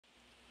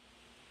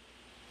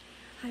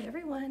Hi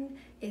everyone,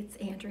 it's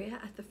Andrea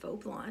at the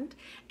Faux Blonde,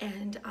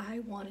 and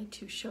I wanted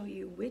to show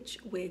you which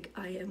wig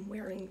I am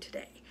wearing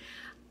today.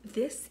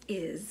 This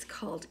is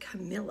called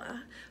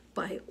Camila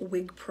by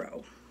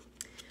WigPro,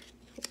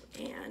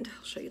 and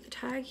I'll show you the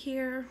tag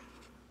here.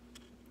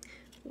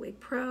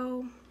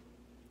 WigPro,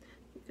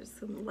 there's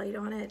some light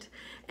on it,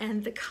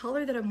 and the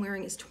color that I'm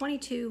wearing is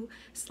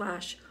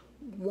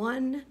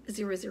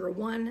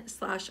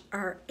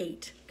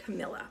 22/1001/R8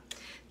 Camila.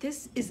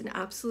 This is an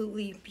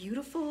absolutely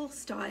beautiful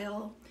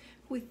style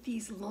with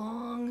these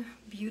long,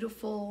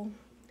 beautiful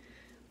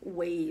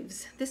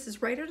waves. This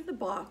is right out of the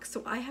box,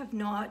 so I have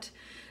not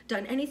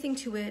done anything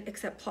to it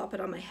except plop it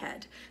on my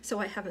head. So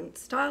I haven't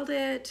styled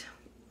it,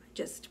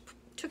 just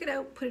took it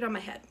out, put it on my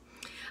head.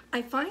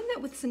 I find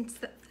that with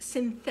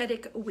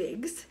synthetic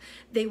wigs,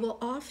 they will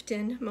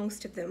often,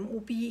 most of them,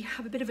 will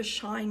have a bit of a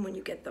shine when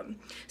you get them.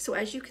 So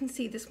as you can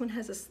see, this one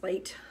has a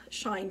slight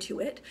shine to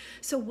it.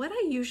 So what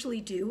I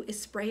usually do is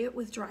spray it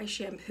with dry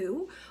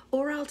shampoo,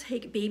 or I'll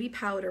take baby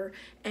powder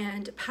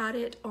and pat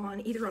it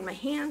on either on my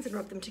hands and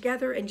rub them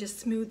together and just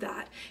smooth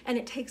that, and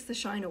it takes the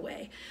shine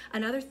away.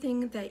 Another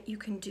thing that you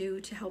can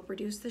do to help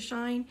reduce the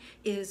shine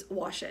is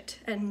wash it,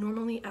 and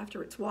normally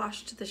after it's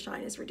washed, the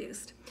shine is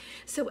reduced.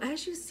 So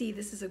as you see,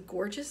 this is a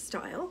gorgeous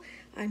style.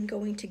 I'm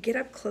going to get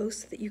up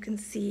close so that you can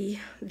see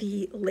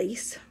the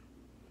lace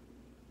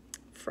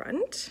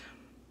front.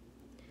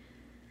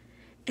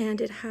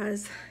 And it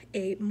has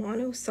a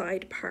mono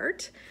side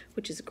part,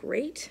 which is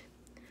great.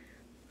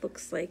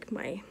 Looks like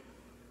my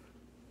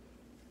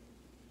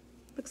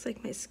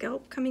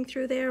scalp coming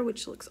through there,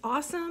 which looks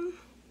awesome.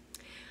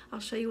 I'll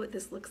show you what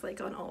this looks like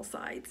on all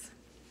sides.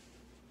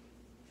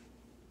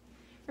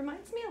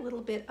 Reminds me a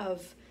little bit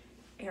of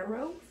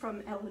Arrow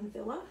from Ellen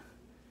Villa.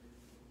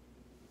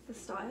 The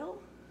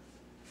style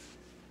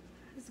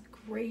has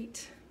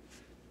great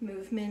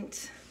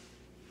movement.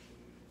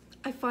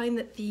 I find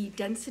that the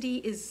density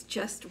is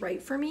just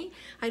right for me.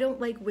 I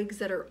don't like wigs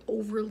that are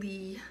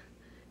overly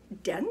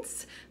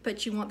dense,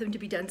 but you want them to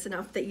be dense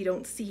enough that you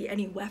don't see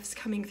any wefts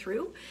coming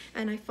through.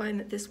 And I find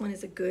that this one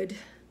is a good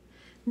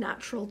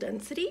natural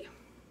density.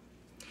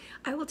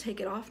 I will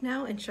take it off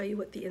now and show you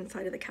what the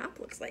inside of the cap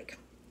looks like.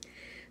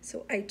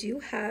 So I do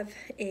have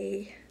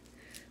a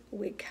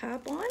wig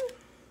cap on.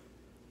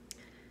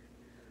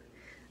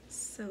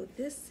 So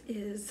this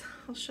is,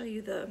 I'll show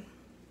you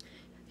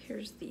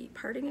here's the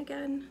parting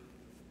again.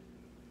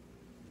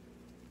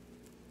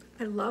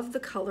 I love the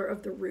color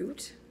of the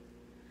root.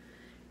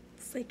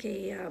 It's like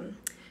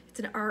it's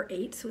an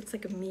R8, so it's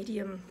like a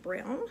medium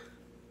brown.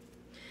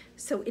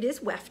 So it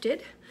is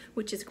wefted,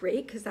 which is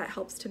great because that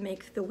helps to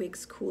make the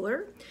wigs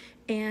cooler.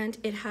 And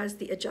it has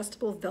the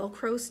adjustable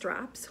Velcro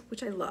straps,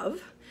 which I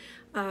love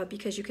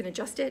because you can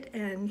adjust it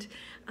and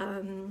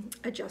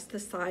adjust the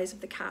size of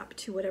the cap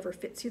to whatever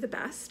fits you the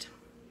best.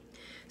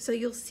 So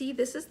you'll see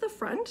this is the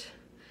front.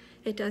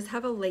 It does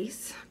have a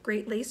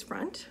great lace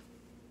front,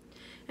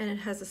 and it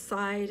has a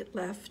side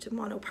left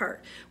mono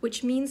part,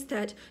 which means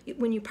that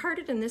when you part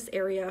it in this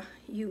area,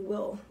 you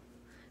will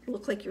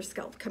look like your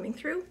scalp coming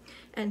through.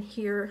 And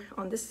here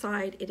on this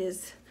side, it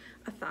is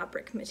a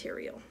fabric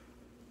material.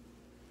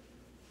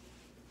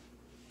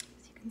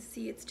 As you can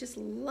see, it's just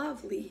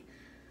lovely.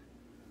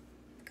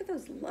 Look at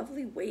those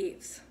lovely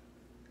waves.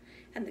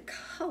 And the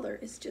color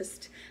is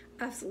just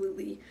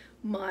absolutely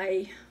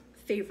my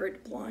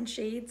favorite blonde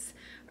shades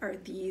are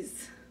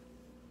these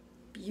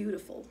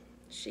beautiful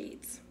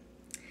shades.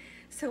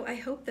 So I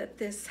hope that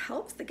this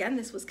helps. Again,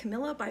 this was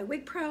Camila by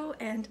WigPro,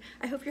 and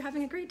I hope you're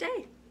having a great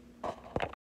day.